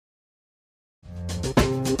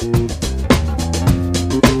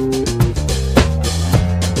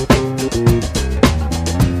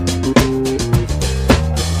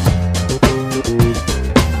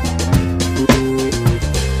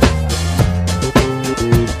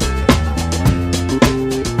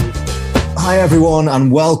Hi everyone,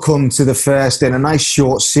 and welcome to the first in a nice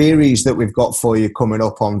short series that we've got for you coming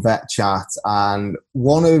up on Vet Chat. And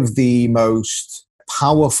one of the most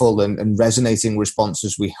powerful and resonating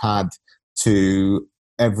responses we had to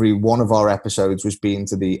every one of our episodes was being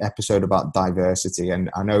to the episode about diversity. And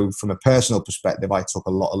I know from a personal perspective, I took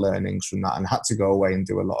a lot of learnings from that and had to go away and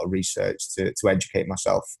do a lot of research to educate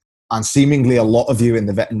myself. And seemingly a lot of you in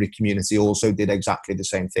the veterinary community also did exactly the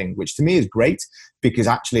same thing, which to me is great because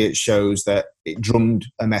actually it shows that it drummed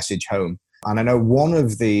a message home. And I know one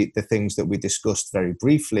of the things that we discussed very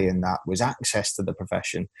briefly in that was access to the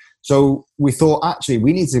profession. So we thought actually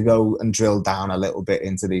we need to go and drill down a little bit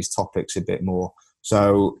into these topics a bit more.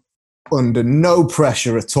 So under no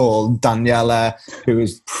pressure at all, Daniela, who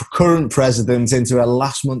is current president into her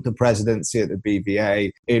last month of presidency at the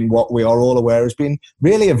BVA, in what we are all aware has been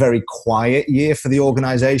really a very quiet year for the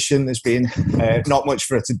organisation. There's been not much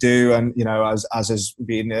for her to do, and as has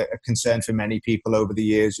been a concern for many people over the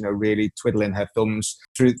years, really twiddling her thumbs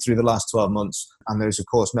through the last 12 months. And there's of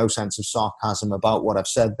course no sense of sarcasm about what I've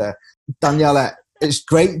said there. Daniela, it's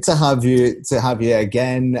great to have you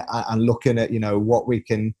again and looking at what we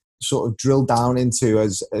can sort of drill down into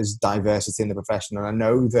as diversity in the profession. And I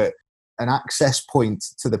know that an access point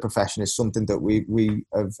to the profession is something that we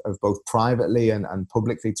have both privately and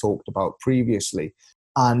publicly talked about previously.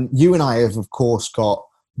 And you and I have, of course, got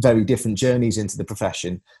very different journeys into the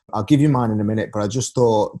profession. I'll give you mine in a minute, but I just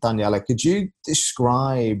thought, Daniela, could you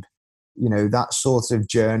describe, that sort of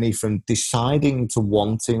journey from deciding to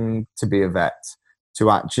wanting to be a vet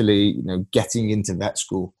to actually, getting into vet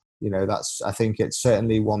school? I think it's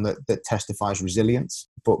certainly one that testifies resilience.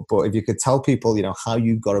 But if you could tell people, how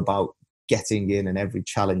you got about getting in and every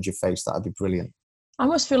challenge you faced, that'd be brilliant. I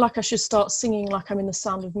almost feel like I should start singing like I'm in The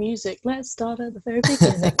Sound of Music. Let's start at the very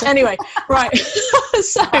beginning. Anyway, right.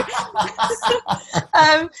 Sorry.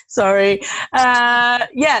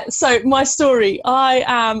 So my story. I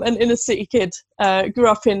am an inner city kid. Grew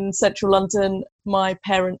up in central London. My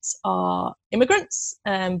parents are immigrants,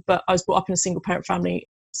 but I was brought up in a single parent family.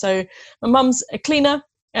 So my mum's a cleaner.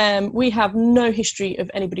 We have no history of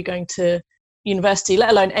anybody going to university, let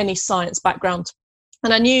alone any science background.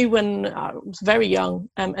 And I knew when I was very young,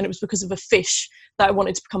 and it was because of a fish that I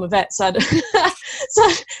wanted to become a vet. So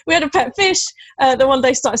we had a pet fish that one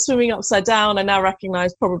day started swimming upside down. I now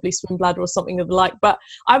recognise probably swim bladder or something of the like. But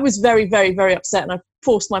I was very, very, very upset, and I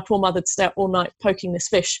forced my poor mother to stay up all night poking this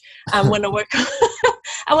fish. And when I woke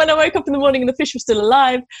up, in the morning and the fish was still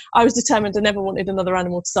alive, I was determined I never wanted another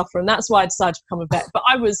animal to suffer, and that's why I decided to become a vet. But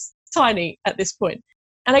I was tiny at this point.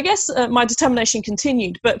 And I guess my determination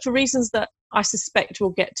continued, but for reasons that I suspect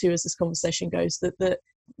we'll get to as this conversation goes, that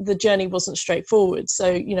the journey wasn't straightforward.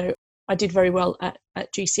 So, I did very well at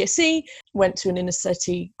GCSE, went to an inner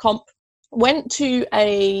city comp, went to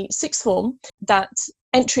a sixth form. That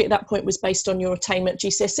entry at that point was based on your attainment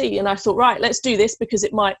at GCSE. And I thought, right, let's do this because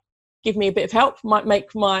it might give me a bit of help, might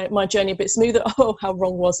make my journey a bit smoother. Oh, how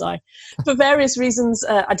wrong was I? For various reasons,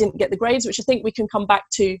 I didn't get the grades, which I think we can come back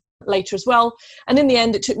to later as well. And in the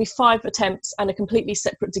end, it took me 5 attempts and a completely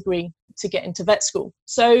separate degree to get into vet school.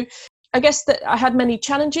 So I guess that I had many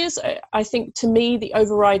challenges. I think to me, the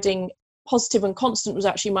overriding positive and constant was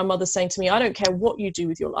actually my mother saying to me, I don't care what you do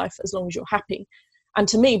with your life as long as you're happy. And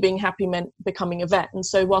to me, being happy meant becoming a vet. And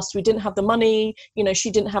so whilst we didn't have the money, she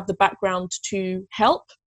didn't have the background to help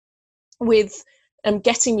with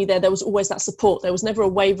getting me there was always that support. There was never a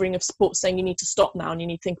wavering of support saying you need to stop now and you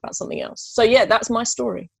need to think about something else. So yeah, that's my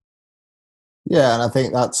story. Yeah, and I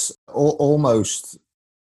think that's almost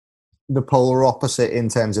the polar opposite in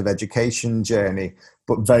terms of education journey,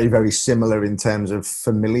 but very, very similar in terms of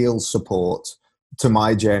familial support to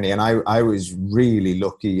my journey. And I was really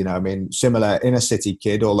lucky, similar inner city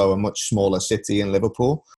kid, although a much smaller city in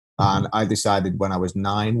Liverpool. And I decided when I was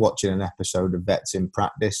 9, watching an episode of Vets in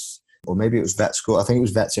Practice, or maybe it was vet school. I think it was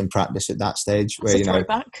Vets in Practice at that stage. Where,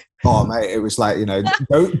 oh mate, it was like,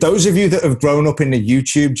 those of you that have grown up in the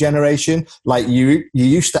YouTube generation, like you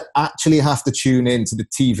used to actually have to tune in to the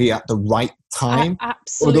TV at the right time.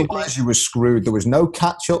 Absolutely. Otherwise you were screwed. There was no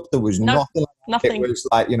catch up. There was nothing. It was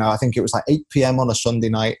like, I think it was like 8 p.m. on a Sunday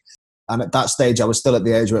night. And at that stage, I was still at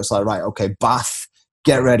the age where it's like, right, okay, bath,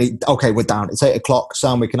 get ready. Okay, we're down. It's 8 o'clock,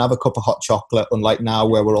 Sam. We can have a cup of hot chocolate. Unlike now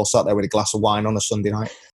where we're all sat there with a glass of wine on a Sunday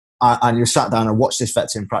night. And you sat down and watched this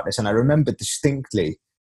Vets in Practice. And I remember distinctly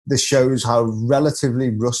this shows how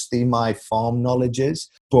relatively rusty my farm knowledge is.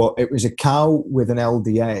 But it was a cow with an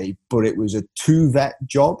LDA, but it was a 2-vet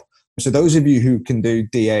job. So those of you who can do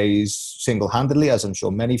DAs single-handedly, as I'm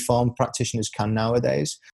sure many farm practitioners can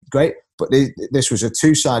nowadays, great. But this was a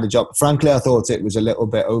 2-sided job. Frankly, I thought it was a little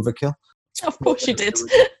bit overkill. Of course you did.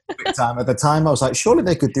 At the time, I was like, surely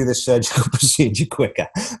they could do this surgical procedure quicker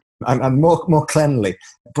and more cleanly.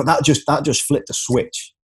 But that just flipped a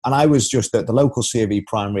switch. And I was just at the local C of E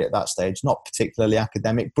primary at that stage, not particularly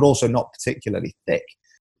academic, but also not particularly thick.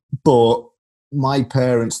 But my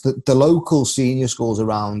parents, the local senior schools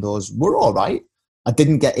around us were all right. I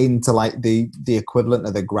didn't get into like the equivalent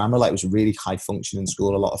of the grammar. Like, it was a really high functioning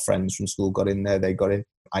school. A lot of friends from school got in there. They got in.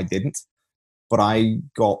 I didn't. But I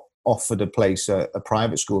got offered a place at a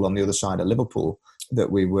private school on the other side of Liverpool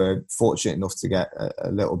that we were fortunate enough to get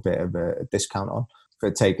a little bit of a discount on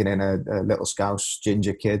for taking in a little Scouse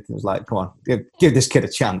ginger kid. It was like, come on, give this kid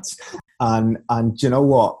a chance. And you know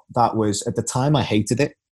what? That was, at the time, I hated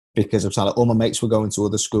it because of like, all my mates were going to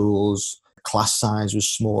other schools, class size was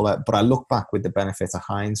smaller. But I look back with the benefit of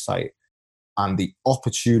hindsight, and the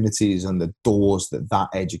opportunities and the doors that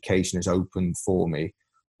education has opened for me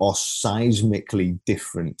are seismically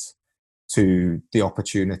different to the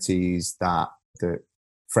opportunities that the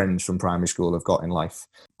friends from primary school have got in life.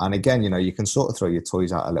 And again, you can sort of throw your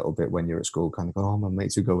toys out a little bit when you're at school, kind of go, oh, my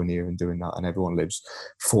mates are going here and doing that, and everyone lives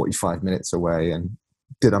 45 minutes away. And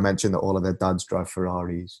did I mention that all of their dads drive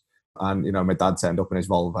Ferraris? And, my dad turned up in his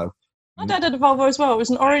Volvo. My dad had a Volvo as well. It was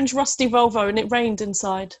an orange rusty Volvo, and it rained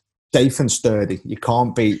inside. Safe and sturdy. You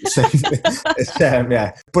can't beat safe.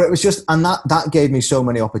 Yeah. But it was just, and that gave me so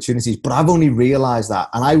many opportunities. But I've only realized that.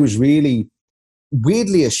 And I was really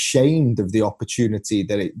weirdly ashamed of the opportunity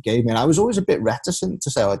that it gave me. And I was always a bit reticent to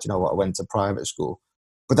say, oh, do you know what, I went to private school.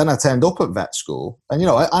 But then I turned up at vet school, and,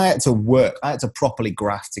 I had to work. I had to properly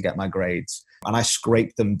graft to get my grades. And I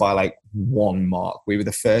scraped them by like 1 mark. We were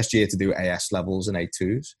the first year to do AS levels and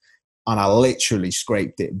A2s. And I literally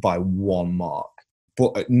scraped it by 1 mark.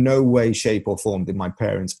 But at no way, shape or form did my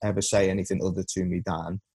parents ever say anything other to me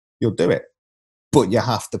than, you'll do it. But you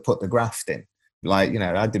have to put the graft in. Like,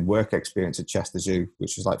 I did work experience at Chester Zoo,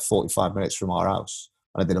 which was like 45 minutes from our house.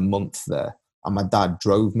 And I did a month there. And my dad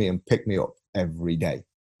drove me and picked me up every day.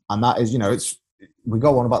 And that is, we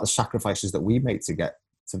go on about the sacrifices that we make to get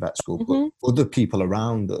to vet school, but other people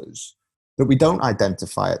around us that we don't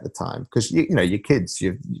identify at the time. Because, you're kids,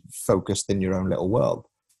 you're focused in your own little world.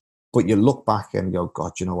 But you look back and go,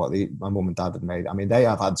 God, you know what? My mum and dad have made. I mean, they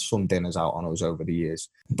have had some dinners out on us over the years,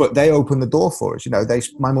 but they opened the door for us.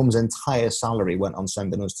 My mum's entire salary went on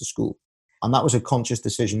sending us to school, and that was a conscious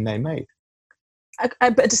decision they made.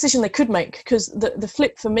 A decision they could make, because the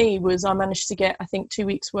flip for me was I managed to get, I think, 2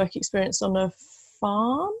 weeks work experience on a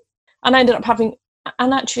farm, and I ended up having.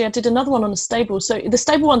 And actually, I did another one on a stable. So the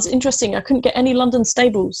stable one's interesting. I couldn't get any London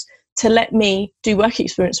stables to let me do work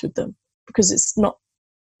experience with them because it's not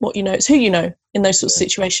what you know, it's who you know in those sorts of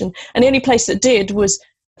situations. And the only place that did was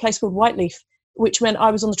a place called Whiteleaf, which meant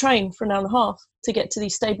I was on the train for an hour and a half to get to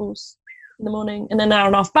these stables in the morning and an hour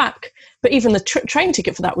and a half back. But even the train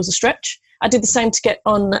ticket for that was a stretch. I did the same to get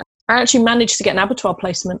on. I actually managed to get an abattoir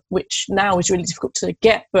placement, which now is really difficult to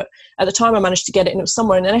get. But at the time I managed to get it, and it was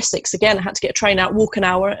somewhere in Essex. Again, I had to get a train out, walk an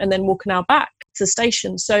hour, and then walk an hour back to the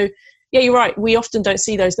station. So, yeah, you're right. We often don't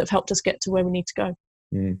see those that have helped us get to where we need to go.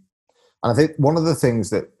 Mm. And I think one of the things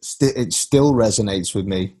that it still resonates with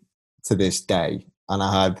me to this day, and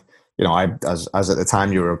I had, as at the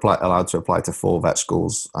time you were allowed to apply to 4 vet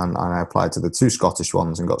schools, and I applied to the 2 Scottish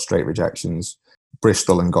ones and got straight rejections,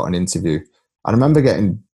 Bristol, and got an interview. I remember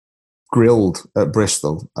getting grilled at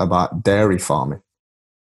Bristol about dairy farming,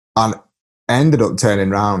 and ended up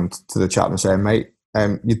turning around to the chap and saying, mate,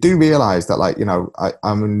 you do realise that, like,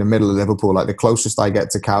 I'm in the middle of Liverpool, like the closest I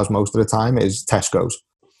get to cows most of the time is Tesco's.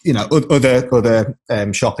 Other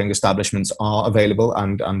shopping establishments are available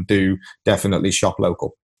and do definitely shop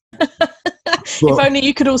local. If only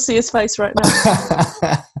you could all see his face right now.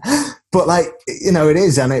 But it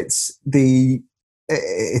is, and it's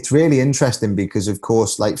really interesting because, of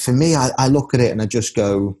course, like for me, I look at it and I just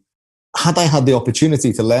go, had I had the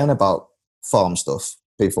opportunity to learn about farm stuff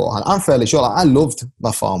beforehand, I'm fairly sure I loved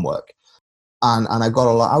my farm work. And I got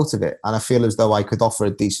a lot out of it. And I feel as though I could offer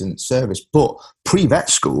a decent service. But pre-vet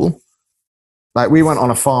school, like we went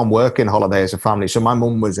on a farm working holiday as a family. So my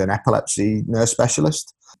mum was an epilepsy nurse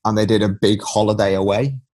specialist. And they did a big holiday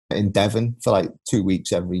away in Devon for like 2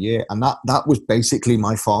 weeks every year. And that was basically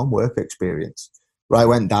my farm work experience. Where I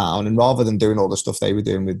went down, and rather than doing all the stuff they were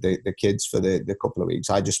doing with the kids for the couple of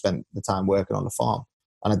weeks, I just spent the time working on the farm.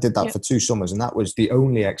 And I did that for 2 summers. And that was the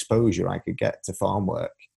only exposure I could get to farm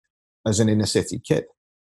work. as an inner city kid.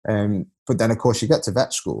 But then, of course, you get to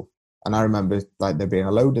vet school, and I remember like there being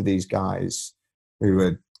a load of these guys who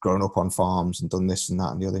had grown up on farms and done this and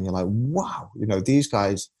that and the other, and you're like, wow, these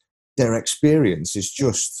guys, their experience is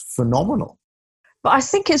just phenomenal. But I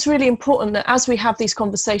think it's really important that as we have these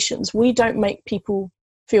conversations, we don't make people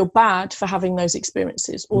feel bad for having those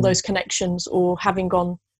experiences or those connections or having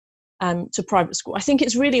gone to private school. I think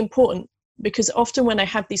it's really important because often when I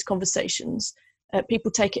have these conversations,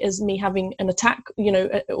 people take it as me having an attack,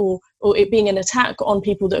 or it being an attack on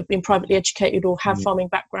people that have been privately educated or have farming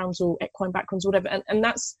backgrounds or equine backgrounds or whatever. And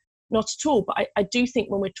that's not at all. But I do think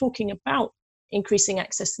when we're talking about increasing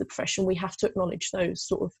access to the profession, we have to acknowledge those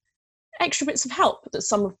sort of extra bits of help that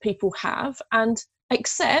some of people have and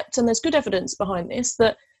accept, and there's good evidence behind this,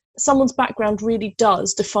 that someone's background really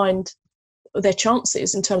does define their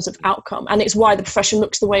chances in terms of outcome. And it's why the profession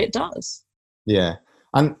looks the way it does. Yeah.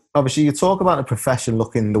 And obviously you talk about the profession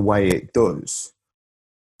looking the way it does.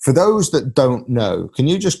 For those that don't know, can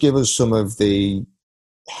you just give us some of the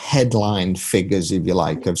headline figures, if you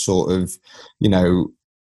like, of sort of,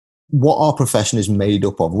 what our profession is made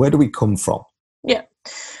up of? Where do we come from? Yeah.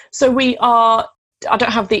 So we are, I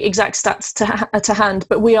don't have the exact stats to hand,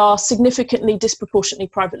 but we are significantly disproportionately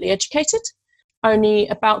privately educated. Only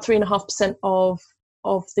about 3.5%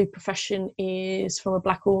 of the profession is from a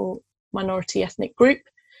Black or minority ethnic group.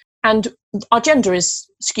 And our gender is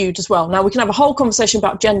skewed as well. Now, we can have a whole conversation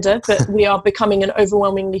about gender, but we are becoming an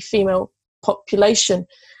overwhelmingly female population.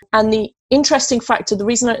 And the interesting factor, the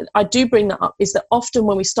reason I do bring that up is that often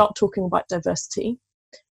when we start talking about diversity,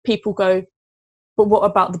 people go, but what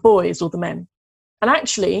about the boys or the men? And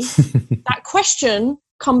actually, that question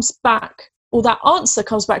comes back, or that answer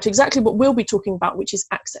comes back to exactly what we'll be talking about, which is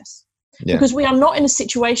access. Yeah. Because we are not in a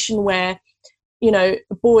situation where,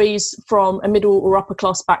 boys from a middle or upper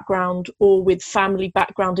class background or with family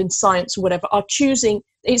background in science or whatever are choosing.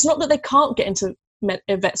 It's not that they can't get into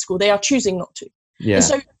vet school, they are choosing not to. Yeah. And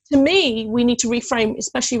so to me, we need to reframe,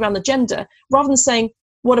 especially around the gender, rather than saying,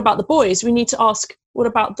 what about the boys? We need to ask, what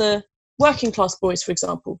about the working class boys, for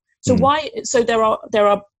example? So so there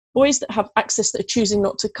are boys that have access that are choosing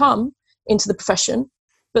not to come into the profession,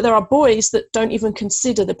 but there are boys that don't even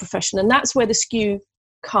consider the profession. And that's where the skew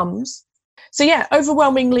comes. So yeah,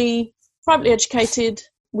 overwhelmingly privately educated.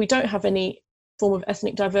 We don't have any form of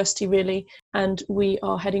ethnic diversity really, and we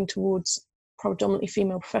are heading towards predominantly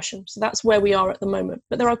female profession. So that's where we are at the moment,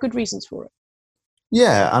 but there are good reasons for it.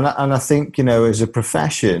 Yeah, and I think, as a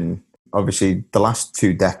profession, obviously the last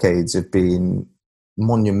 2 decades have been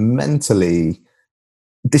monumentally,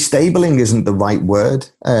 disabling isn't the right word,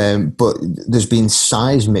 but there's been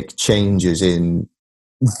seismic changes in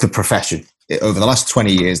the profession over the last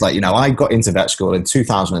 20 years. Like, I got into vet school in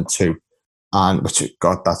 2002. And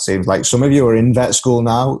God, that seems like some of you are in vet school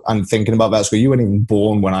now and thinking about vet school. You weren't even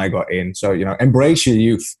born when I got in. So, embrace your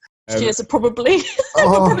youth. Years are probably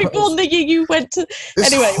probably born the year you went to.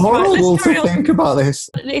 It's anyway, horrible to think about this.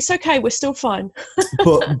 It's okay. We're still fine.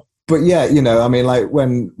 But yeah, like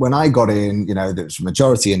when I got in, there was a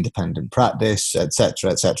majority independent practice, et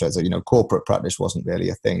cetera, et cetera. So, corporate practice wasn't really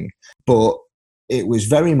a thing, but it was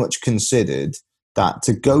very much considered that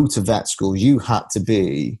to go to vet school, you had to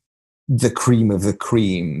be the cream of the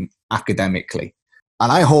cream academically.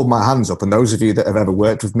 And I hold my hands up, and those of you that have ever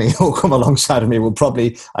worked with me or come alongside of me will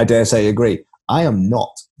probably, I dare say, agree. I am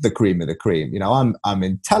not the cream of the cream. I'm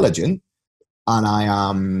intelligent and I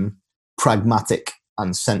am pragmatic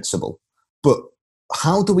and sensible. But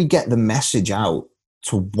how do we get the message out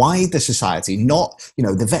to wider society? Not,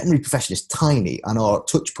 the veterinary profession is tiny and our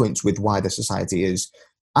touch points with wider society is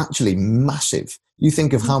actually massive. You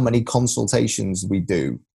think of how many consultations we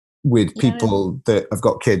do with people that have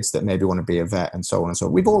got kids that maybe want to be a vet and so on and so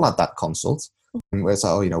on. We've all had that consult where it's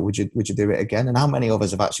like, would you do it again? And how many of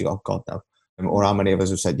us have actually, oh God, no. Or how many of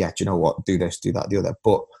us have said, yeah, do you know what? Do this, do that, the other.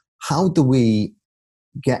 But how do we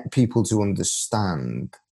get people to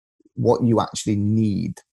understand what you actually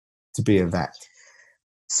need to be a vet?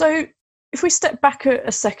 So if we step back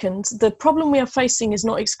a second, the problem we are facing is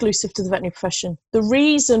not exclusive to the veterinary profession. The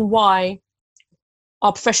reason why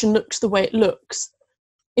our profession looks the way it looks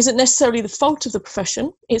isn't necessarily the fault of the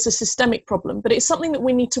profession. It's a systemic problem, but it's something that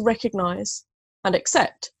we need to recognise and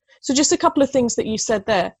accept. So just a couple of things that you said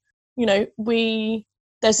there.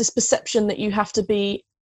 There's this perception that you have to be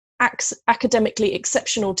academically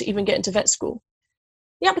exceptional to even get into vet school.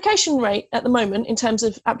 The application rate at the moment in terms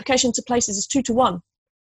of application to places is 2 to 1.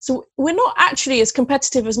 So we're not actually as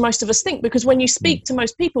competitive as most of us think, because when you speak to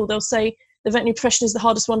most people, they'll say the veterinary profession is the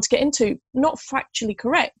hardest one to get into. Not factually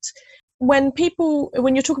correct. When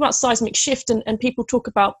you talk about seismic shift and people talk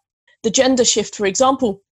about the gender shift, for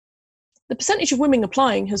example, the percentage of women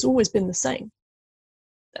applying has always been the same.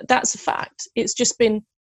 That's a fact. It's just been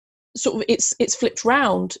sort of, it's flipped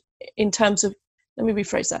round in terms of, let me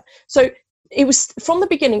rephrase that. So it was, from the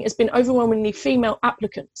beginning, it's been overwhelmingly female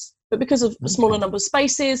applicants, but because of a smaller number of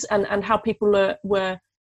spaces and how people were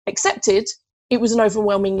accepted, it was an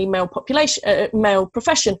overwhelmingly male population, male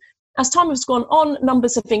profession. As time has gone on,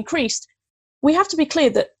 numbers have increased. We have to be clear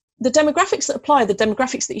that the demographics that apply, the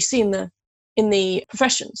demographics that you see in the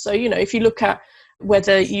profession. So, you know, if you look at,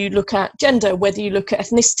 whether you look at gender, whether you look at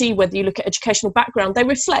ethnicity, whether you look at educational background, they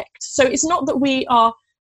reflect. So it's not that we are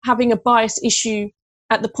having a bias issue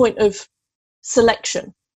at the point of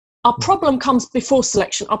selection. Our problem comes before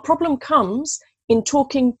selection. Our problem comes in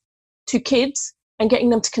talking to kids and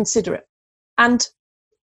getting them to consider it. And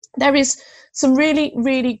there is some really,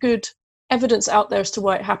 really good evidence out there as to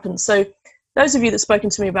why it happens. So those of you that have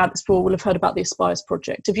spoken to me about this before will have heard about the Aspires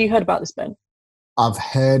project. Have you heard about this, Ben? I've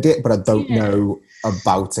heard it, but I don't know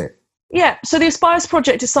about it. Yeah, so the Aspires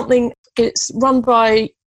project is something, it's run by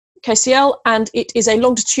KCL, and it is a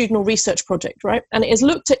longitudinal research project, right? And it has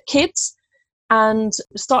looked at kids and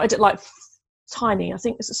started at like tiny, I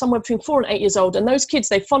think it's somewhere between 4 and 8 years old. And those kids,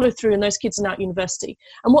 they follow through, and those kids are now at university.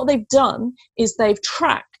 And what they've done is they've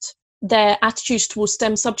tracked their attitudes towards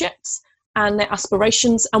STEM subjects and their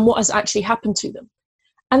aspirations and what has actually happened to them.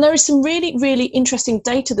 And there is some really, really interesting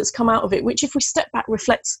data that's come out of it, which, if we step back,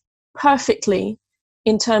 reflects perfectly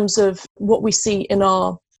in terms of what we see in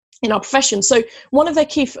our profession. So one of their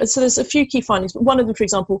so there's a few key findings, but one of them, for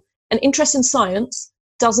example, an interest in science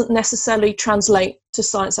doesn't necessarily translate to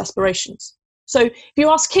science aspirations. So if you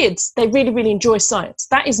ask kids, they really, really enjoy science.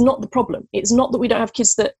 That is not the problem. It's not that we don't have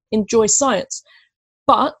kids that enjoy science,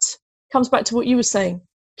 but comes back to what you were saying.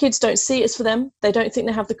 Kids don't see it as for them. They don't think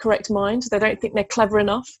they have the correct mind. They don't think they're clever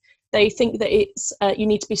enough. They think that it's you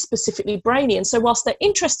need to be specifically brainy. And so whilst they're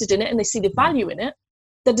interested in it and they see the value in it,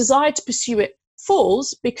 the desire to pursue it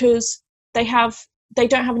falls because they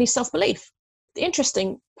don't have any self-belief. The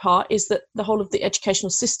interesting part is that the whole of the educational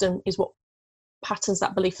system is what patterns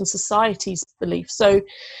that belief and society's belief. So,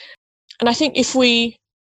 and I think if we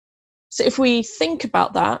think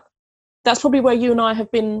about that, that's probably where you and I have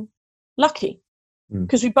been lucky.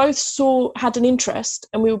 Because we both had an interest,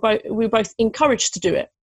 and we were both encouraged to do it.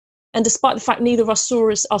 And despite the fact neither of us saw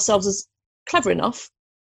ourselves as clever enough,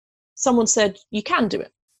 someone said, you can do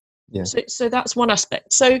it. Yeah. So that's one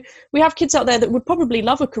aspect. So we have kids out there that would probably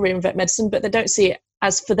love a career in vet medicine, but they don't see it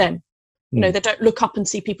as for them. You know, they don't look up and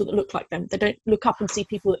see people that look like them. They don't look up and see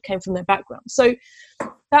people that came from their background. So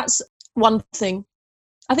that's one thing.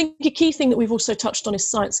 I think a key thing that we've also touched on is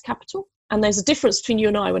science capital. And there's a difference between you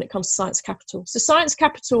and I when it comes to science capital. So science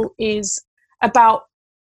capital is about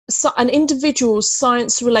an individual's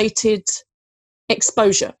science-related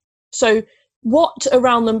exposure. So what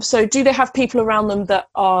around them, so do they have people around them that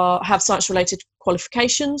have science-related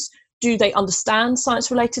qualifications? Do they understand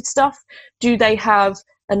science-related stuff? Do they have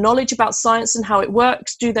a knowledge about science and how it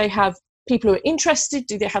works? Do they have people who are interested?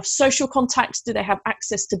 Do they have social contacts? Do they have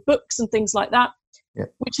access to books and things like that? Yeah.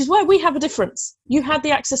 Which is where we have a difference. You had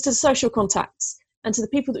the access to the social contacts and to the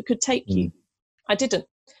people that could take you. I didn't.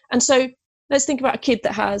 And so let's think about a kid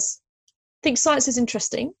that thinks science is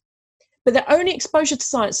interesting, but their only exposure to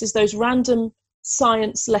science is those random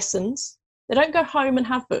science lessons. They don't go home and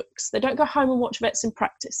have books. They don't go home and watch Vets in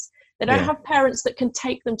Practice. They don't have parents that can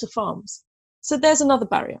take them to farms. So there's another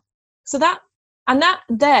barrier. So that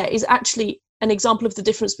there is actually an example of the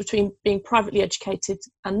difference between being privately educated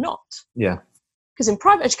and not. Yeah. Because in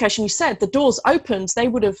private education, you said the doors opened, they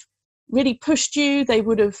would have really pushed you. They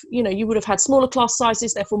would have, you would have had smaller class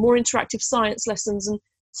sizes, therefore more interactive science lessons. And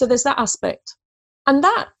so there's that aspect. And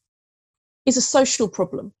that is a social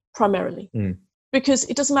problem primarily, because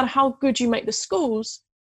it doesn't matter how good you make the schools.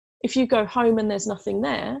 If you go home and there's nothing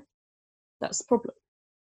there, that's the problem.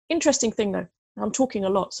 Interesting thing though, I'm talking a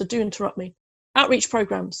lot, so do interrupt me. Outreach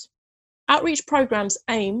programs. Outreach programs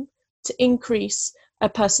aim to increase a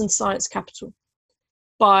person's science capital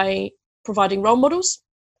by providing role models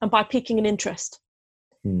and by piquing an interest.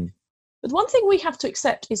 But one thing we have to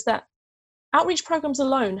accept is that outreach programs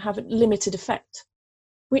alone have a limited effect,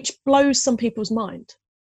 which blows some people's mind.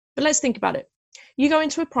 But let's think about it. You go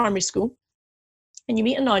into a primary school and you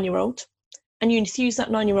meet a 9-year-old and you enthuse that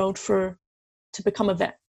 9-year-old to become a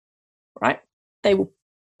vet, right? Their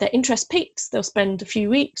interest peaks. They'll spend a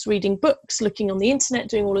few weeks reading books, looking on the internet,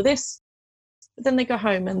 doing all of this. But then they go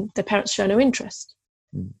home and their parents show no interest.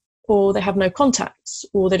 Or they have no contacts,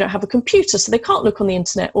 or they don't have a computer, so they can't look on the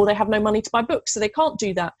internet, or they have no money to buy books, so they can't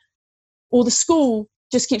do that. Or the school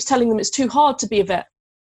just keeps telling them it's too hard to be a vet.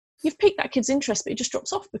 You've piqued that kid's interest, but it just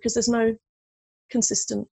drops off because there's no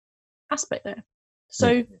consistent aspect there. So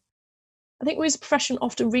I think we as a profession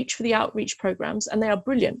often reach for the outreach programs, and they are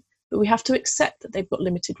brilliant, but we have to accept that they've got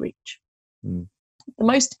limited reach. The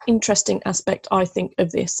most interesting aspect, I think,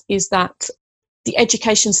 of this is that the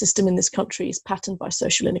education system in this country is patterned by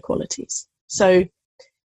social inequalities. So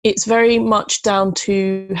it's very much down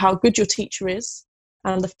to how good your teacher is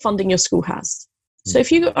and the funding your school has. So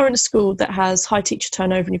if you are in a school that has high teacher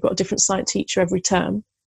turnover and you've got a different science teacher every term,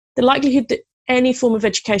 the likelihood that any form of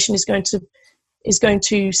education is going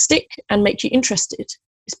to stick and make you interested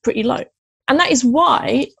is pretty low. And that is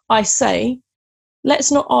why I say,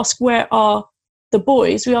 let's not ask where are the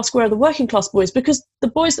boys, we ask where are the working class boys, because the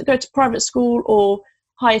boys that go to private school or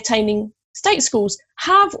high attaining state schools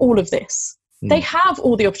have all of this. They have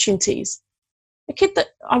all the opportunities. A kid that,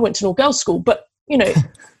 I went to an all-girls school, but you know,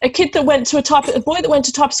 a boy that went to a type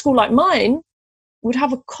of school like mine would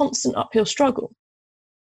have a constant uphill struggle.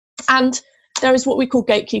 And there is what we call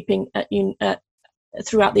gatekeeping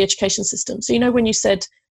throughout the education system. So, you know, when you said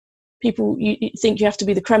you think you have to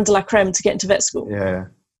be the creme de la creme to get into vet school. Yeah.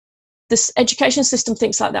 This education system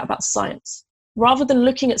thinks like that about science. Rather than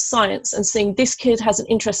looking at science and seeing this kid has an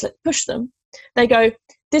interest, let's push them, they go,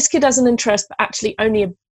 this kid has an interest, but actually only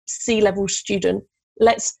a C-level student.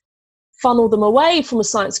 Let's funnel them away from a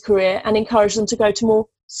science career and encourage them to go to more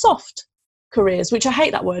soft careers, which I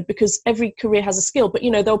hate that word because every career has a skill, but,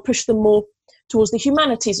 you know, they'll push them more towards the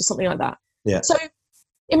humanities or something like that. Yeah. So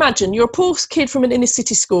imagine you're a poor kid from an inner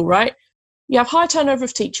city school, right? You have high turnover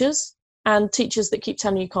of teachers and teachers that keep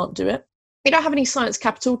telling you can't do it. You don't have any science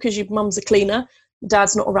capital because your mum's a cleaner, your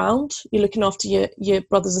dad's not around, you're looking after your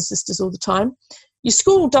brothers and sisters all the time. Your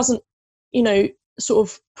school doesn't, you know, sort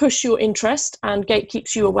of push your interest and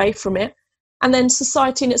gatekeeps you away from it. And then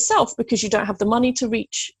society in itself, because you don't have the money to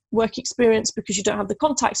reach work experience, because you don't have the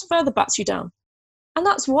contacts, further bats you down. And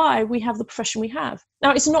that's why we have the profession we have.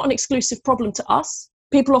 Now, it's not an exclusive problem to us.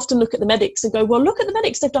 People often look at the medics and go, well, look at the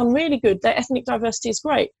medics, they've done really good. Their ethnic diversity is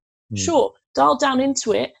great. Sure, dial down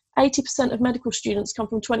into it, 80% of medical students come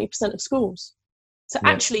from 20% of schools. So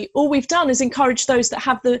actually, all we've done is encourage those that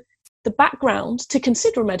have the background to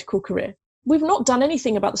consider a medical career. We've not done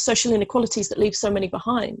anything about the social inequalities that leave so many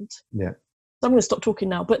behind. Yeah. So I'm going to stop talking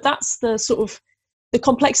now, but that's the sort of the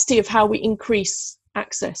complexity of how we increase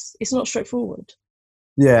access. It's not straightforward.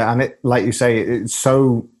 Yeah, and it, like you say, it's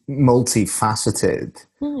so multifaceted.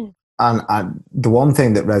 And the one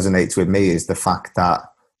thing that resonates with me is the fact that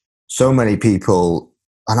so many people,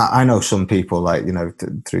 and I know some people, like, you know,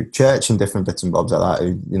 through church and different bits and bobs like that,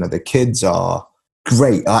 who, you know, the kids are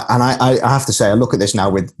great. I have to say, I look at this now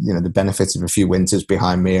with, you know, the benefits of a few winters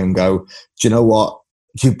behind me and go, do you know what?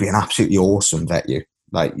 You've been absolutely awesome, vet you.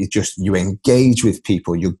 Like, you engage with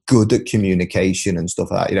people, you're good at communication and stuff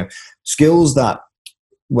like that. You know, skills that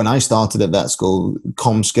when I started at vet school,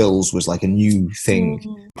 comm skills was like a new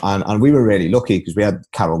thing. And we were really lucky because we had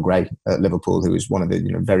Carol Gray at Liverpool, who was one of the,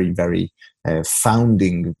 you know, very, very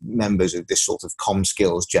founding members of this sort of comm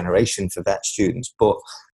skills generation for vet students. But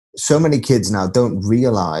so many kids now don't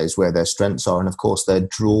realize where their strengths are. And of course, they're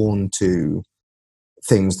drawn to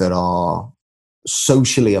things that are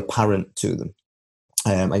socially apparent to them.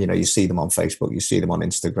 And, you know, you see them on Facebook, you see them on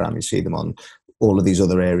Instagram, you see them on all of these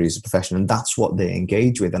other areas of profession, and that's what they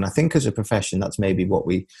engage with. And I think as a profession, that's maybe what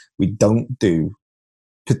we don't do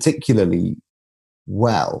particularly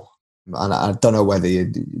well. And I don't know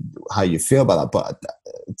how you feel about that, but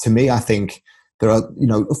to me, I think there are, you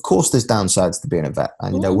know, of course there's downsides to being a vet,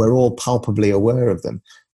 and, you know, we're all palpably aware of them,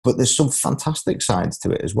 but there's some fantastic sides to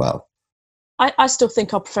it as well. I still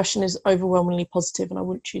think our profession is overwhelmingly positive, and I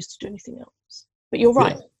wouldn't choose to do anything else. But you're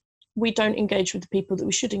right. Yeah. We don't engage with the people that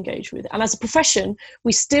we should engage with. And as a profession,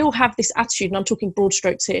 we still have this attitude, and I'm talking broad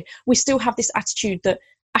strokes here, we still have this attitude that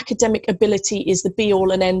academic ability is the be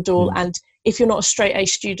all and end all. And if you're not a straight A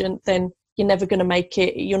student, then you're never going to make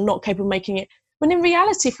it. You're not capable of making it. When in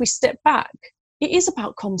reality, if we step back, it is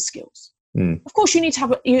about comm skills. Of course, you need to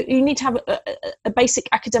have a basic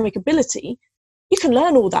academic ability. You can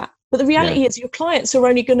learn all that. But the reality is your clients are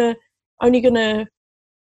only gonna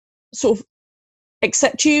sort of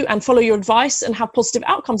accept you and follow your advice and have positive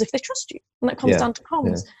outcomes if they trust you. And that comes down to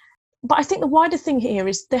comms. But I think the wider thing here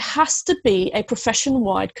is there has to be a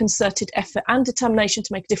profession-wide concerted effort and determination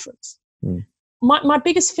to make a difference. My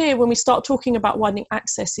biggest fear when we start talking about widening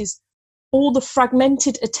access is all the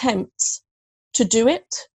fragmented attempts to do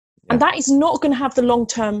it. And that is not going to have the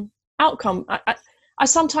long-term outcome. I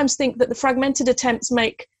sometimes think that the fragmented attempts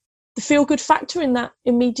make the feel-good factor in that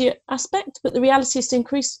immediate aspect, but the reality is to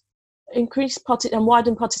increase and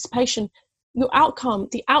widen participation. Your outcome,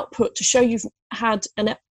 the output to show you've had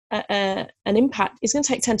an impact, it's going to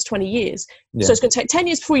take 10 to 20 years. Yeah. So it's going to take 10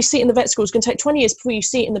 years before you see it in the vet school. It's going to take 20 years before you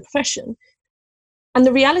see it in the profession. And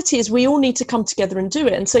the reality is we all need to come together and do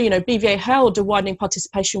it. And so, BVA held a widening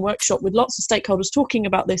participation workshop with lots of stakeholders talking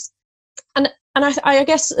about this. And I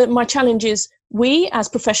guess my challenge is we as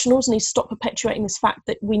professionals need to stop perpetuating this fact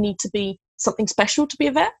that we need to be something special to be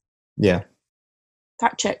a vet. Yeah.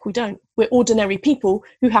 Fact check, we don't. We're ordinary people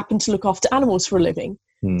who happen to look after animals for a living.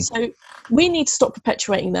 So we need to stop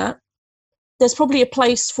perpetuating that. There's probably a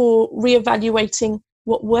place for reevaluating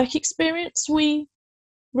what work experience we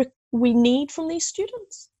need from these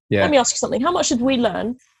students. Yeah. Let me ask you something. How much did we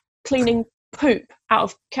learn cleaning poop out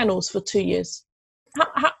of kennels for 2 years?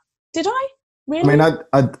 How did I? Really? I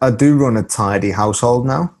mean, I do run a tidy household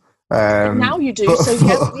now. Now you do.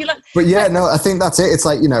 I think that's it. It's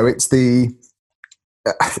like, it's the...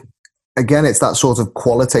 Again, it's that sort of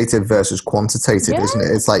qualitative versus quantitative, isn't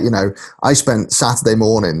it? It's like, I spent Saturday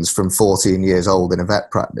mornings from 14 years old in a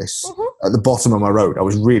vet practice at the bottom of my road. I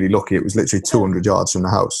was really lucky. It was literally 200 yards from the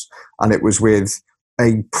house. And it was with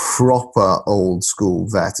a proper old school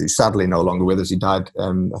vet who's sadly no longer with us. He died,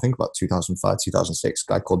 I think about 2005, 2006,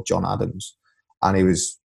 a guy called John Adams. And he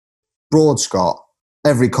was broad Scot,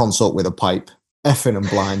 every consult with a pipe, effing and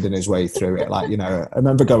blinding his way through it. Like, I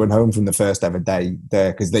remember going home from the first ever day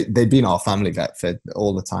there because they'd been our family vet for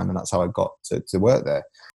all the time, and that's how I got to work there.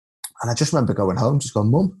 And I just remember going home just going,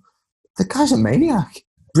 Mum, the guy's a maniac.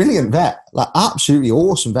 Brilliant vet, like absolutely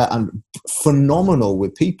awesome vet and phenomenal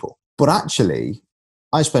with people. But actually,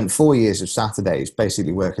 I spent 4 years of Saturdays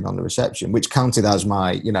basically working on the reception, which counted as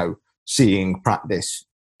my, seeing practice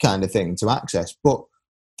kind of thing to access. But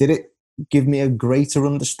did it give me a greater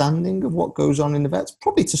understanding of what goes on in the vets?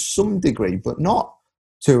 Probably to some degree, but not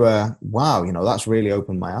to wow, that's really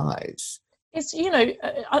opened my eyes. It's,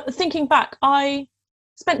 thinking back, I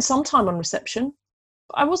spent some time on reception.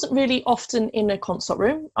 I wasn't really often in a consult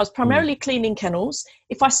room. I was primarily cleaning kennels.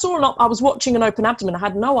 If I saw I was watching an open abdomen, I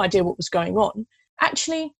had no idea what was going on.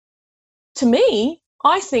 Actually, to me,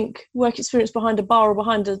 I think work experience behind a bar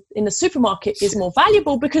or in a supermarket is more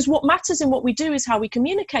valuable, because what matters in what we do is how we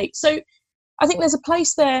communicate. So I think there's a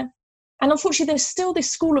place there. And unfortunately, there's still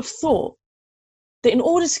this school of thought that in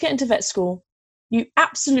order to get into vet school, you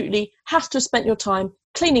absolutely have to have spent your time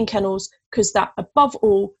cleaning kennels, because that above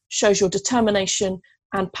all shows your determination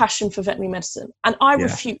and passion for veterinary medicine. And I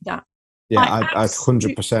refute that. Yeah, I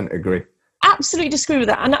 100% agree. Absolutely disagree with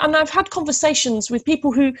that. And I've had conversations with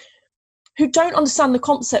people who don't understand the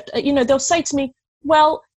concept. They'll say to me,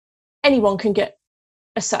 well, anyone can get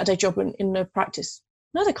a Saturday job in a practice.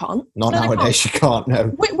 No, they can't. Not nowadays, you can't, no.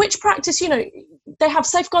 Which practice, they have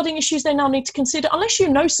safeguarding issues they now need to consider. Unless you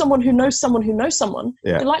know someone who knows someone who knows someone,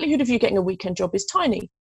 the likelihood of you getting a weekend job is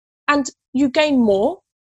tiny. And you gain more.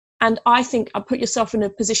 And I think I put yourself in a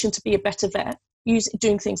position to be a better vet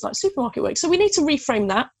doing things like supermarket work. So we need to reframe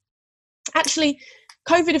that. Actually,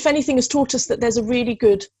 COVID, if anything, has taught us that there's a really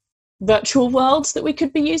good virtual world that we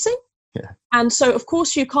could be using. Yeah. And so, of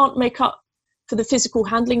course, you can't make up for the physical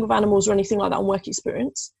handling of animals or anything like that on work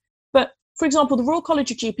experience. But, for example, the Royal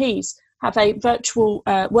College of GPs have a virtual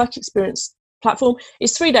work experience platform.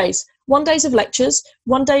 It's 3 days. 1 day of lectures,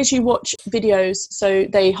 1 day you watch videos. So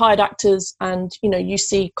they hired actors, and you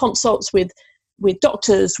see consults with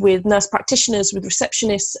doctors, with nurse practitioners, with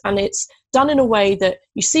receptionists, and it's done in a way that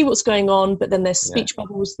you see what's going on, but then there's speech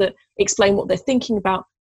bubbles that explain what they're thinking about.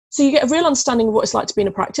 So you get a real understanding of what it's like to be in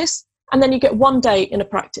a practice, and then you get 1 day in a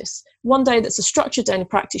practice, 1 day that's a structured day in a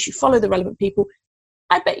practice. You follow the relevant people.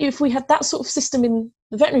 I bet you if we had that sort of system in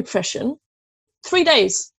the veterinary profession, 3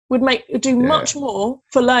 days would do much more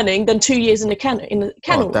for learning than 2 years in a kennel.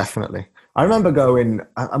 Oh, definitely. I remember going,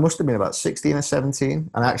 I must have been about 16 or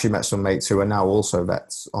 17, and I actually met some mates who are now also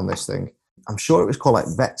vets on this thing. I'm sure it was called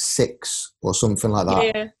like Vet 6 or something like that.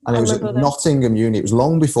 Yeah, and it was at Nottingham Uni. It was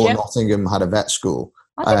long before Nottingham had a vet school.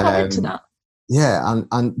 I think I went to that. Yeah,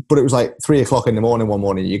 but it was like 3 o'clock in the morning one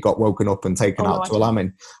morning. You got woken up and taken out to a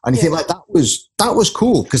lambing, and you think like that was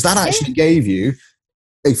cool, because that actually gave you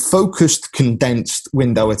a focused, condensed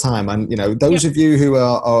window of time. And those of you who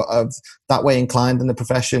are that way inclined in the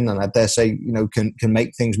profession, and I dare say can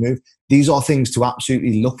make things move. These are things to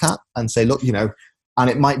absolutely look at and say, look, and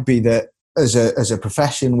it might be that as a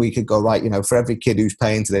profession we could go, right, for every kid who's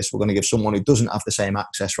paying to this, we're going to give someone who doesn't have the same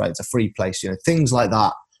access, right? It's a free place, things like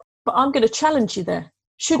that. But I'm going to challenge you there.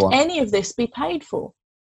 Should any of this be paid for?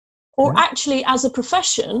 Or actually, as a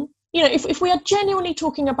profession, if we are genuinely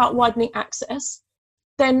talking about widening access,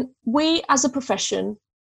 then we as a profession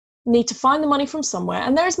need to find the money from somewhere,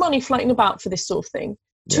 and there is money floating about for this sort of thing,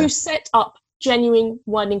 to set up genuine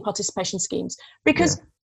widening participation schemes. Because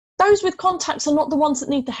those with contacts are not the ones that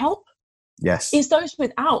need the help. Yes. It's those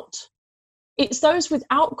without. It's those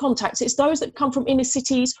without contacts. It's those that come from inner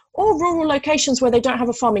cities or rural locations where they don't have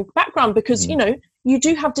a farming background, because, you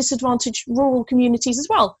do have disadvantaged rural communities as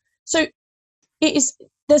well. So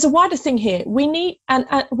there's a wider thing here. We need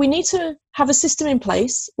to have a system in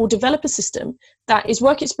place, or develop a system that is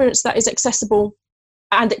work experience, that is accessible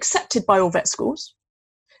and accepted by all vet schools,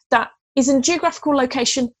 that is in a geographical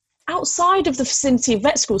location outside of the vicinity of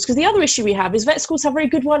vet schools. Because the other issue we have is vet schools have very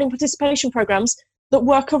good wilding participation programs that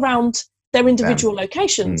work around their individual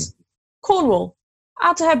locations. Cornwall,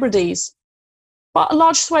 Outer Hebrides, but a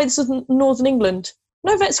large swathes of northern England,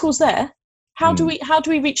 no vet schools there. How do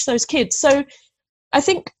we reach those kids? So I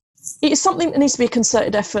think it is something that needs to be a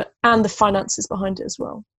concerted effort, and the finances behind it as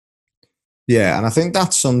well. Yeah, and I think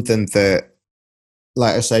that's something that,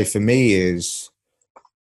 like I say, for me, is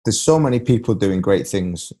there's so many people doing great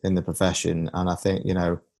things in the profession, and I think,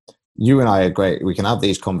 you and I are great. We can have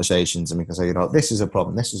these conversations and we can say, this is a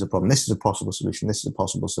problem, this is a problem, this is a possible solution, this is a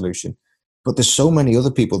possible solution. But there's so many other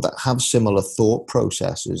people that have similar thought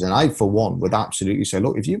processes. And I, for one, would absolutely say,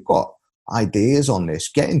 look, if you've got ideas on this,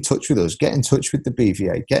 get in touch with us, get in touch with the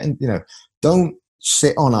BVA, don't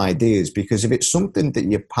sit on ideas, because if it's something that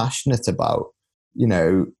you're passionate about,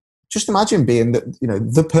 just imagine being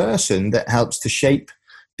the person that helps to shape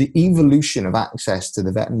the evolution of access to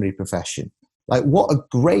the veterinary profession. Like, what a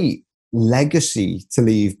great legacy to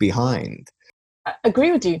leave behind. I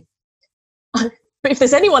agree with you. But if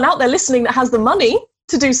there's anyone out there listening that has the money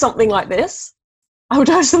to do something like this, I would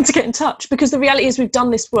urge them to get in touch, because the reality is we've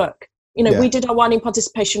done this work. We did our wilding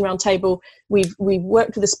participation roundtable. We've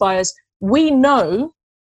worked with Aspires. We know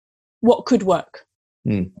what could work.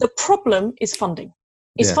 The problem is funding.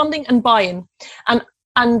 It's funding and buy-in,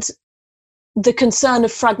 and the concern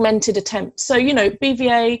of fragmented attempts. So,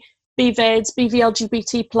 BVA, BVEDs,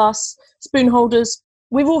 BVLGBT+, spoon holders,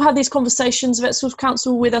 we've all had these conversations, Vet Schools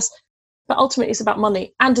Council with us, but ultimately it's about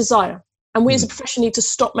money and desire. And we as a profession need to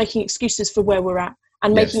stop making excuses for where we're at,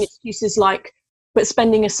 and making excuses like, but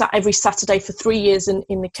spending every Saturday for 3 years in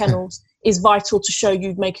the kennels is vital to show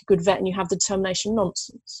you make a good vet and you have the determination.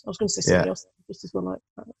 Nonsense. I was going to say something else. This is what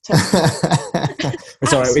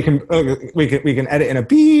it's all right. We can edit in a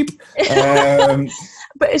beep.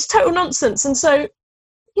 But it's total nonsense. And so,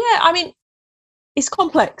 it's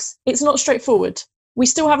complex. It's not straightforward. We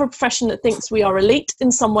still have a profession that thinks we are elite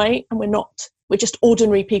in some way, and we're not. We're just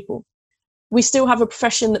ordinary people. We still have a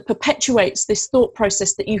profession that perpetuates this thought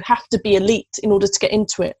process that you have to be elite in order to get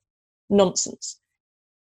into it. Nonsense.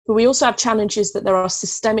 But we also have challenges that there are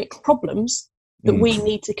systemic problems that we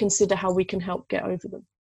need to consider how we can help get over them.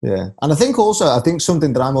 Yeah. And I think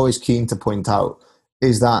something that I'm always keen to point out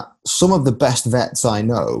is that some of the best vets I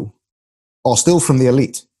know are still from the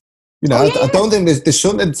elite. I don't think there's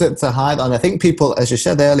something to hide. And I think people, as you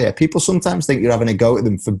said earlier, people sometimes think you're having a go at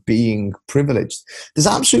them for being privileged. There's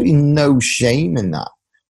absolutely no shame in that.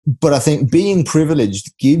 But I think being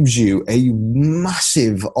privileged gives you a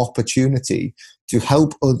massive opportunity to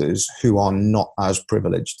help others who are not as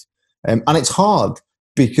privileged. And it's hard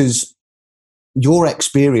because your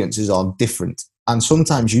experiences are different. And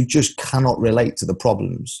sometimes you just cannot relate to the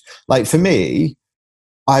problems. Like for me,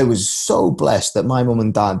 I was so blessed that my mum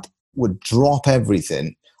and dad would drop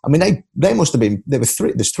everything. I mean, they must have been, there were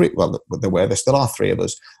three, well, there still are three of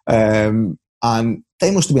us. And they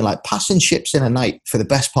must have been like passing ships in a night for the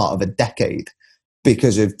best part of a decade,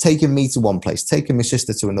 because of taking me to one place, taking my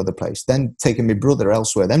sister to another place, then taking my brother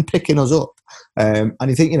elsewhere, then picking us up. And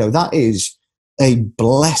you think, that is a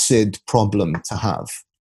blessed problem to have.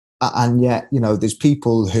 And yet, there's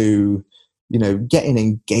people who, getting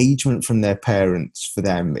engagement from their parents for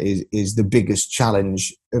them is the biggest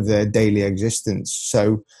challenge of their daily existence.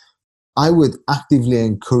 So I would actively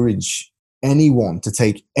encourage anyone to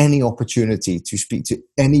take any opportunity to speak to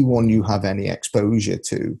anyone you have any exposure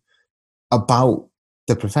to about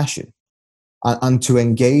the profession, and to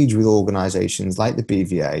engage with organizations like the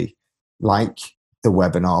BVA, like the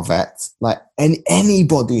Webinar Vet, like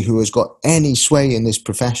anybody who has got any sway in this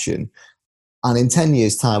profession. And in 10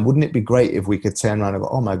 years' time, wouldn't it be great if we could turn around and go,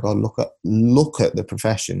 oh my God, look at the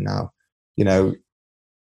profession now,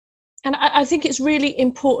 And I think it's really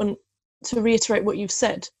important to reiterate what you've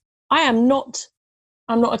said. I'm not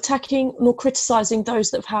attacking nor criticizing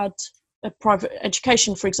those that have had a private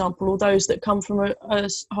education, for example, or those that come from a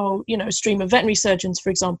whole, stream of veterinary surgeons,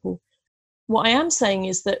 for example. What I am saying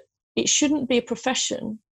is that it shouldn't be a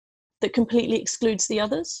profession that completely excludes the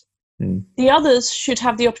others. The others should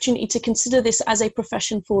have the opportunity to consider this as a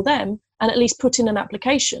profession for them, and at least put in an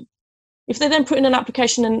application. If they then put in an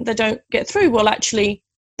application and they don't get through, well, actually,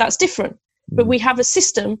 that's different. But we have a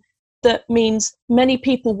system that means many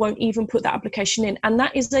people won't even put that application in. And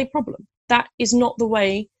that is a problem. That is not the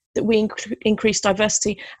way that we increase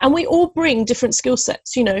diversity. And we all bring different skill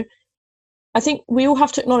sets. I think we all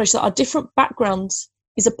have to acknowledge that our different backgrounds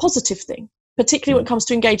is a positive thing, particularly when it comes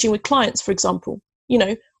to engaging with clients, for example.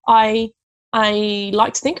 I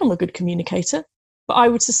like to think I'm a good communicator, but I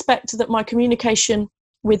would suspect that my communication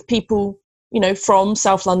with people, from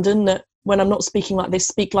South London, that when I'm not speaking like this,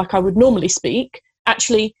 speak like I would normally speak,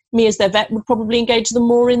 actually me as their vet would probably engage them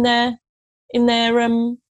more in their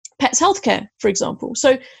pet's healthcare, for example.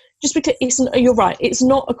 So just because you're right, it's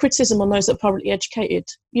not a criticism on those that are publicly educated.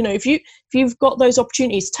 If you've got those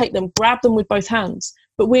opportunities, take them, grab them with both hands.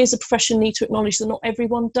 But we as a profession need to acknowledge that not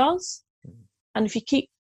everyone does. And if you keep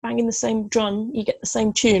banging the same drum, you get the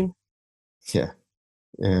same tune. Yeah.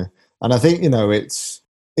 And I think,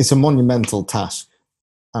 it's a monumental task.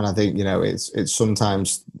 And I think, it's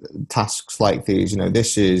sometimes tasks like these,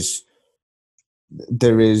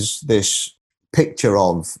 there is this picture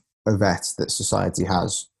of a vet that society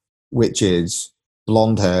has, which is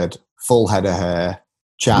blonde-haired, full head of hair,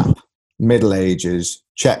 chap, middle ages,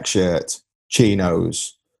 check shirt,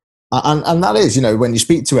 chinos. And that is, when you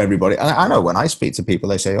speak to everybody, I know when I speak to people,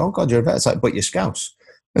 they say, oh God, you're a vet. It's like, but you're Scouse.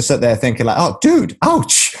 And so they're thinking like, oh, dude,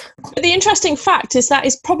 ouch. But the interesting fact is that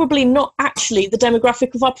is probably not actually the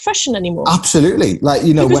demographic of our profession anymore. Absolutely. Like,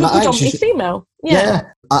 because when we're I predominantly female. Yeah.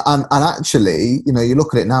 And actually, you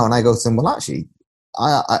look at it now and I go to them, well, actually,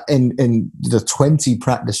 I in the 20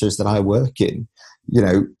 practices that I work in,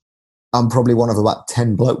 I'm probably one of about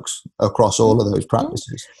 10 blokes across all of those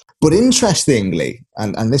practices. But interestingly,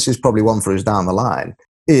 and this is probably one for us down the line,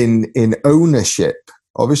 in ownership,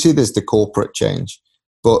 obviously there's the corporate change,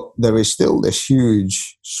 but there is still this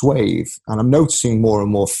huge swathe, and I'm noticing more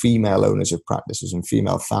and more female owners of practices and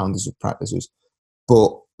female founders of practices.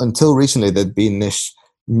 But until recently, there'd been this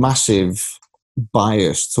massive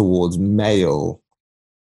bias towards male,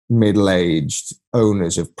 middle-aged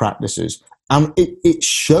owners of practices. And it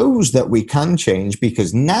shows that we can change,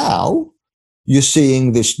 because now you're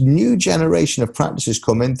seeing this new generation of practices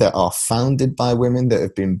come in that are founded by women, that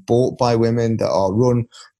have been bought by women, that are run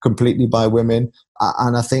completely by women.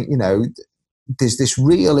 And I think, there's this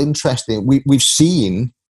real interesting, we've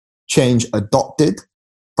seen change adopted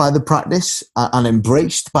by the practice and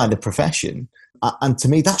embraced by the profession. And to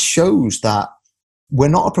me, that shows that we're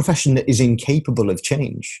not a profession that is incapable of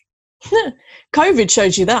change. COVID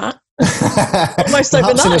shows you that. Almost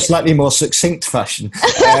overnight. Perhaps in a slightly more succinct fashion.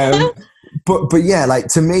 But yeah, like,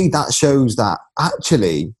 to me, that shows that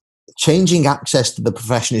actually changing access to the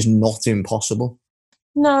profession is not impossible.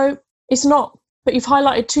 No, it's not. But you've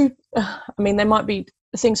highlighted two. There might be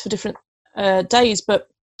things for different days, but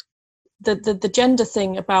the gender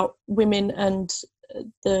thing about women and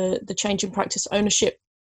the change in practice ownership,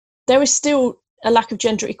 there is still a lack of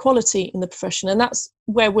gender equality in the profession, and that's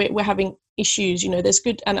where we're having issues. There's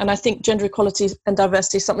good, and I think gender equality and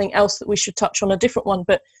diversity is something else that we should touch on, a different one,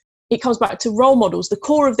 but it comes back to role models. The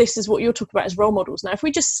core of this is what you're talking about, is role models. Now, if we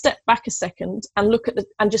just step back a second and look at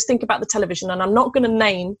and just think about the television, and I'm not going to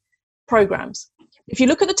name programs. If you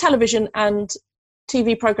look at the television and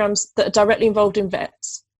TV programs that are directly involved in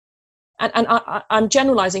vets, and I'm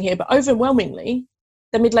generalizing here, but overwhelmingly,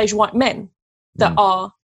 they're middle-aged white men that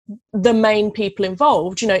are the main people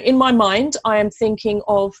involved. In my mind, I am thinking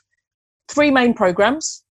of 3 main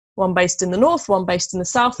programs, one based in the north, one based in the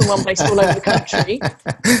south, and one based all over the country.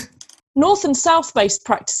 North and south based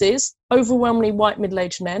practices, overwhelmingly white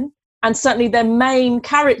middle-aged men, and certainly their main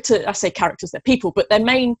character, I say characters, they're people, but their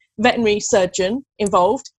main veterinary surgeon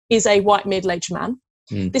involved is a white middle-aged man.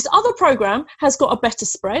 This other program has got a better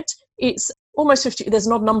spread. It's almost 50, there's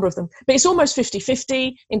an odd number of them, but it's almost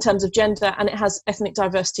 50-50 in terms of gender, and it has ethnic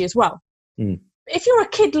diversity as well. If you're a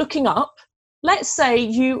kid looking up, let's say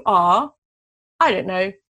you are, I don't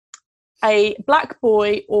know, a black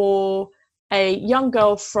boy or a young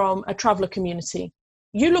girl from a traveller community,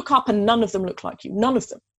 you look up and none of them look like you. None of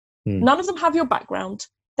them. None of them have your background.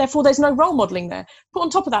 Therefore, there's no role modelling there. But on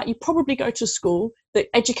top of that, you probably go to a school that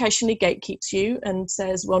educationally gatekeeps you and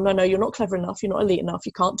says, well, no, you're not clever enough, you're not elite enough,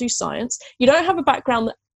 you can't do science. You don't have a background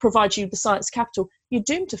that provides you the science capital. You're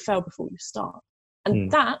doomed to fail before you start.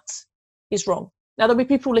 And that is wrong. Now, there'll be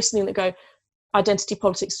people listening that go, identity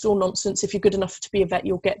politics is all nonsense. If you're good enough to be a vet,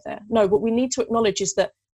 you'll get there. No, what we need to acknowledge is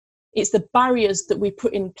that it's the barriers that we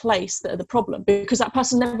put in place that are the problem, because that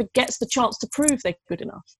person never gets the chance to prove they're good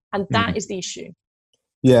enough. And that is the issue.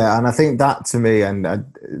 Yeah, and I think that, to me, and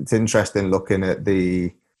it's interesting looking at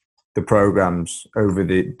the programs over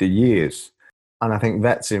the years. And I think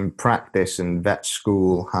Vets in Practice and Vet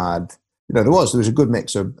School had there was a good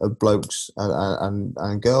mix of blokes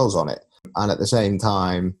and girls on it. And at the same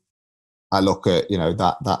time, I look at,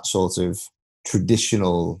 that sort of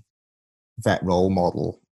traditional vet role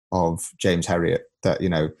model of James Herriot that,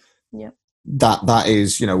 yeah. that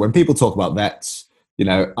is, when people talk about vets,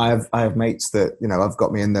 I have mates that, I've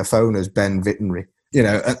got me in their phone as Ben Veterinary,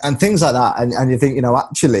 and things like that. And you think,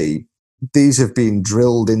 actually, these have been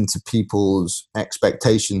drilled into people's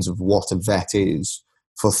expectations of what a vet is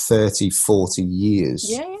for 30, 40 years.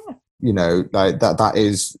 Yeah. Like that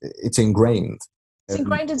is, it's ingrained. It's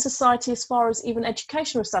ingrained in society as far as even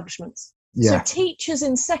educational establishments. Yeah. So teachers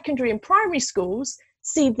in secondary and primary schools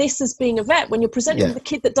see this as being a vet. When you're presenting with a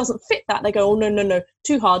kid that doesn't fit that, they go, oh, no,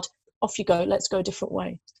 too hard. Off you go. Let's go a different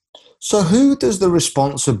way. So who does the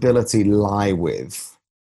responsibility lie with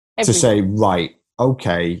to say, right,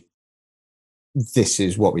 okay, this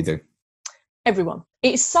is what we do? Everyone.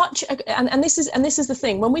 It's such and this is the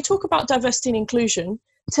thing. When we talk about diversity and inclusion,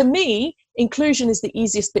 to me, inclusion is the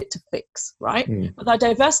easiest bit to fix, right? But the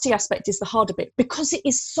diversity aspect is the harder bit because it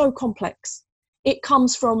is so complex. It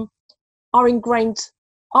comes from our ingrained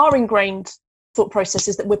thought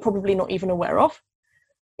processes that we're probably not even aware of.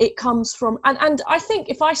 It comes from, and I think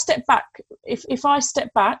if I step back,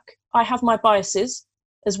 I have my biases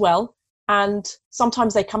as well, and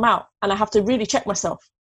sometimes they come out, and I have to really check myself.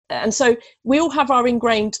 And so we all have our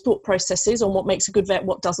ingrained thought processes on what makes a good vet,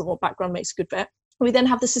 what doesn't, what background makes a good vet. We then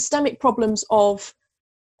have the systemic problems of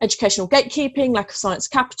educational gatekeeping, lack of science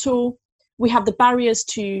capital. We have the barriers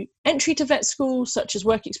to entry to vet school, such as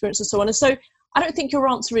work experience and so on. And so I don't think your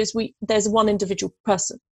answer is there's one individual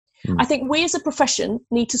person. I think we as a profession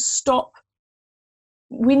need to stop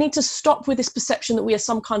with this perception that we are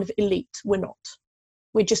some kind of elite. We're not.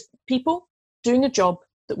 We're just people doing a job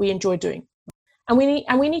that we enjoy doing. And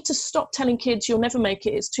we need to stop telling kids you'll never make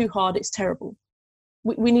it, it's too hard, it's terrible.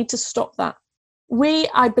 We need to stop that.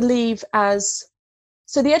 I believe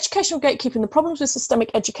so the educational gatekeeping, the problems with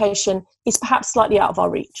systemic education is perhaps slightly out of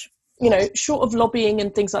our reach. Short of lobbying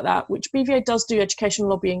and things like that, which BVA does do educational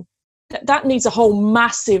lobbying, that needs a whole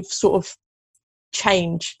massive sort of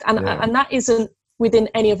change. And that isn't within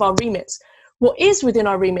any of our remits. What is within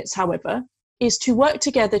our remits, however, is to work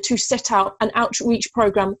together to set out an outreach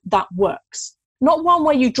program that works. Not one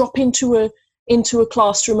where you drop into a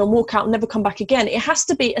classroom and walk out and never come back again. It has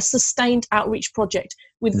to be a sustained outreach project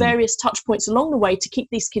with various touch points along the way to keep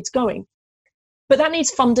these kids going. But that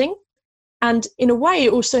needs funding. And in a way,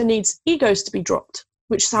 it also needs egos to be dropped,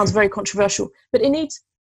 which sounds very controversial, but it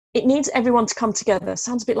needs everyone to come together.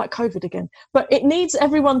 Sounds a bit like COVID again, but it needs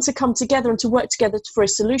everyone to come together and to work together for a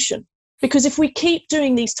solution. Because if we keep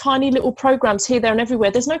doing these tiny little programs here, there and everywhere,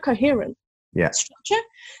 there's no coherent structure.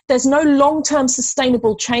 There's no long-term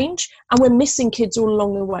sustainable change, and we're missing kids all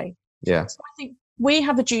along the way. Yeah. So I think we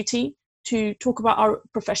have a duty to talk about our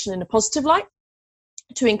profession in a positive light,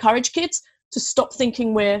 to encourage kids to stop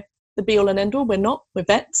thinking we're the be-all and end-all. We're not. We're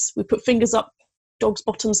vets. We put fingers up dogs'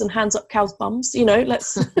 bottoms and hands up cows' bums.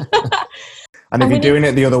 Let's... And if you're doing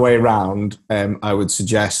it the other way around, I would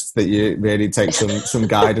suggest that you really take some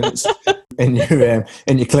guidance in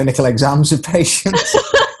your clinical exams of patients.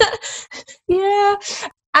 Yeah.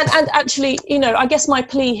 And actually, I guess my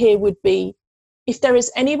plea here would be, if there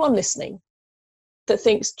is anyone listening that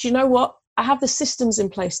thinks, do you know what? I have the systems in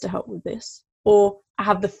place to help with this, or I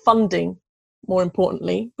have the funding, more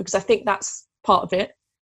importantly, because I think that's part of it,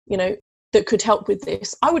 that could help with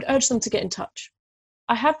this, I would urge them to get in touch.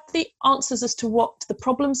 I have the answers as to what the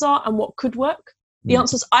problems are and what could work. The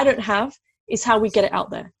answers I don't have is how we get it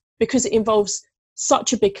out there, because it involves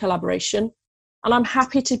such a big collaboration, and I'm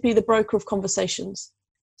happy to be the broker of conversations.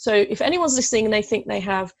 So if anyone's listening and they think they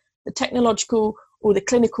have the technological or the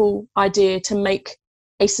clinical idea to make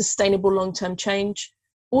a sustainable long-term change,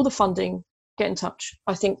 or the funding, get in touch.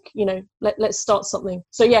 I think, let's start something.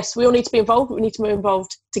 So yes, we all need to be involved, but we need to be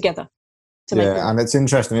involved together. And it's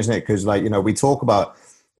interesting, isn't it? Because we talk about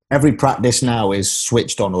every practice now is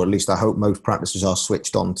switched on, or at least I hope most practices are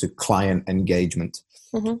switched on to client engagement.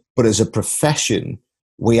 Mm-hmm. But as a profession,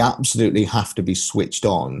 we absolutely have to be switched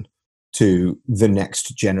on to the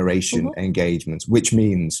next generation engagement, which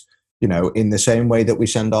means, in the same way that we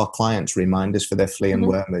send our clients reminders for their flea and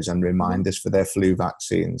wormers and reminders for their flu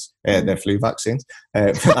vaccines, that's for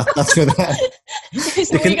that.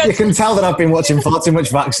 You can tell that I've been watching far too much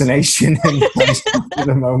vaccination at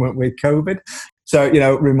the moment with COVID. So,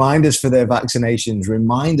 reminders for their vaccinations,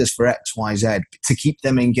 reminders for X, Y, Z, to keep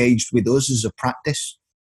them engaged with us as a practice.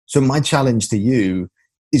 So my challenge to you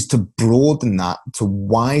is to broaden that, to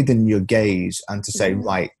widen your gaze and to say,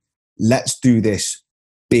 right, let's do this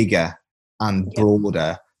bigger and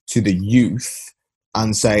broader to the youth,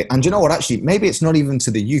 and say, and you know what, actually, maybe it's not even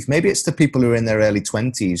to the youth, maybe it's to people who are in their early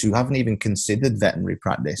 20s who haven't even considered veterinary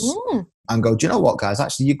practice, and go, do you know what, guys,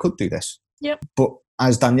 actually, you could do this. Yep. But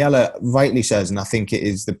as Daniela rightly says, and I think it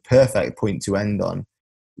is the perfect point to end on,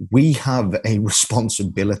 we have a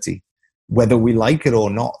responsibility, whether we like it or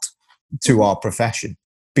not, to our profession.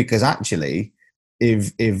 Because actually,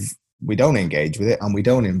 if we don't engage with it and we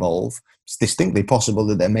don't involve, it's distinctly possible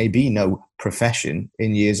that there may be no profession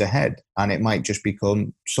in years ahead, and it might just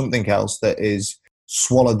become something else that is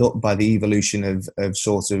swallowed up by the evolution of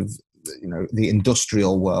sort of, you know, the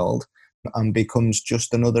industrial world, and becomes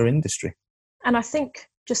just another industry. And I think,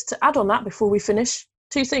 just to add on that before we finish,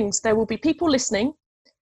 two things. There will be people listening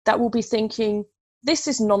that will be thinking, this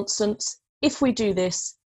is nonsense. If we do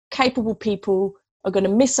this, capable people are going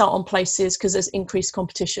to miss out on places because there's increased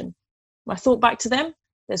competition. My thought back to them,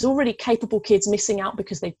 there's already capable kids missing out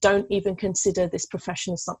because they don't even consider this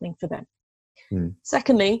profession as something for them.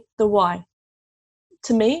 Secondly, the why.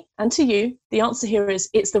 To me and to you, the answer here is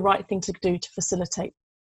it's the right thing to do to facilitate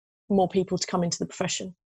more people to come into the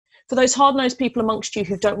profession. For those hard-nosed people amongst you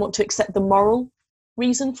who don't want to accept the moral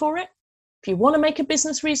reason for it, if you want to make a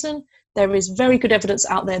business reason, there is very good evidence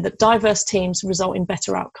out there that diverse teams result in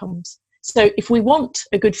better outcomes. So if we want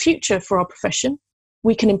a good future for our profession,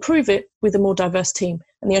 we can improve it with a more diverse team.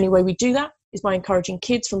 And the only way we do that is by encouraging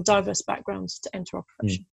kids from diverse backgrounds to enter our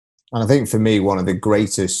profession. And I think for me, one of the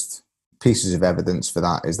greatest pieces of evidence for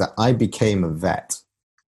that is that I became a vet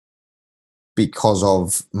because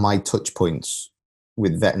of my touch points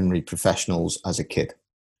with veterinary professionals as a kid.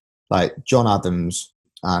 Like John Adams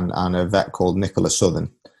and a vet called Nicola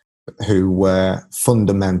Southern, who were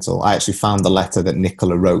fundamental. I actually found the letter that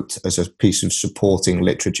Nicola wrote as a piece of supporting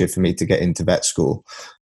literature for me to get into vet school.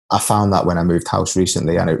 I found that when I moved house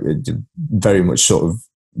recently, and it very much sort of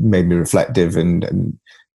made me reflective. And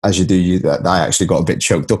as you do, that I actually got a bit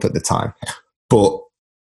choked up at the time. But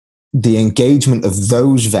the engagement of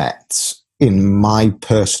those vets in my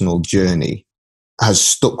personal journey has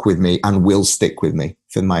stuck with me and will stick with me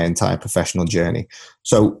for my entire professional journey.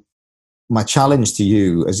 So my challenge to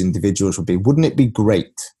you as individuals would be, wouldn't it be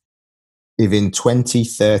great if in 20,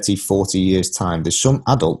 30, 40 years' time, there's some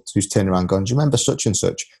adult who's turned around going, do you remember such and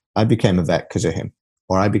such? I became a vet because of him,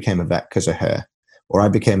 or I became a vet because of her, or I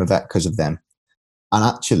became a vet because of them. And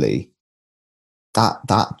actually, that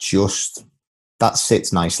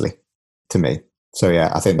sits nicely to me. So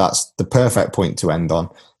yeah, I think that's the perfect point to end on.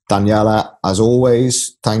 Daniela, as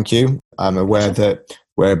always, thank you. I'm aware that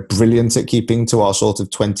we're brilliant at keeping to our sort of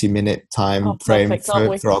 20-minute time frame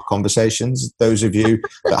for our conversations. Those of you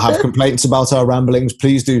that have complaints about our ramblings,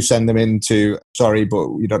 please do send them in to, sorry,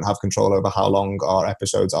 but you don't have control over how long our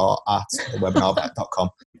episodes are at webinarvet.com.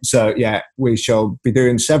 So yeah, we shall be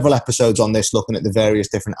doing several episodes on this, looking at the various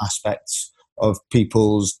different aspects of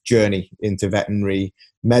people's journey into veterinary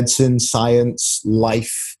medicine, science,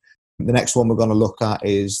 life. The next one we're going to look at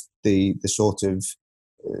is the sort of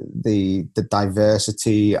the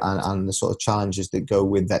diversity and the sort of challenges that go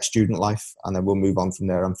with vet student life, and then we'll move on from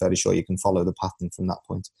there. I'm fairly sure you can follow the pattern from that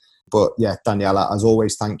point. But yeah, Daniela, as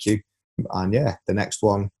always, thank you. And yeah, the next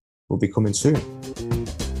one will be coming soon.